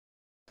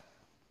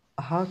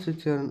How to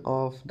turn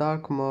off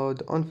dark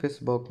mode on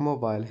Facebook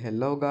mobile.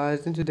 Hello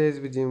guys, in today's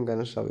video I'm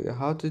gonna show you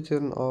how to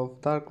turn off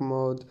dark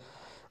mode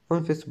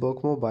on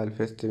Facebook mobile.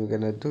 First thing you're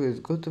gonna do is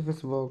go to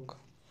Facebook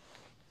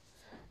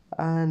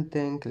and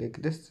then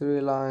click these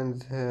three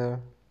lines here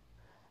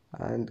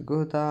and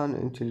go down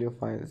until you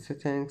find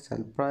settings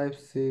and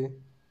privacy,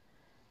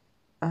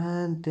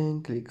 and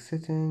then click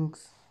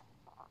settings,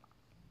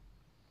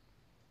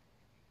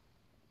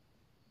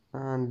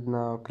 and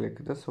now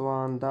click this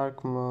one,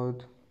 dark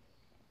mode,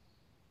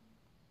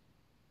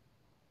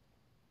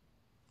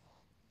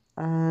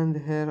 and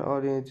here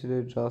all you need to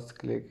do just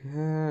click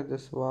here,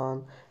 this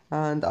one,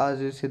 and as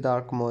you see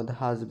dark mode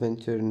has been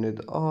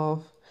turned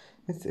off.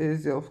 It's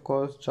easy, of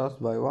course, just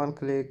by one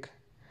click.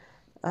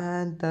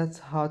 And that's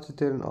how to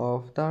turn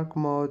off dark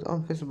mode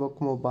on Facebook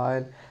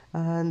mobile.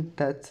 And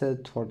that's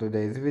it for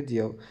today's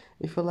video.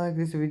 If you like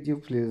this video,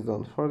 please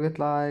don't forget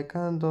like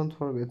and don't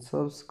forget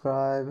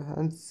subscribe,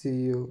 and see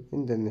you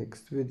in the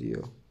next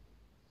video.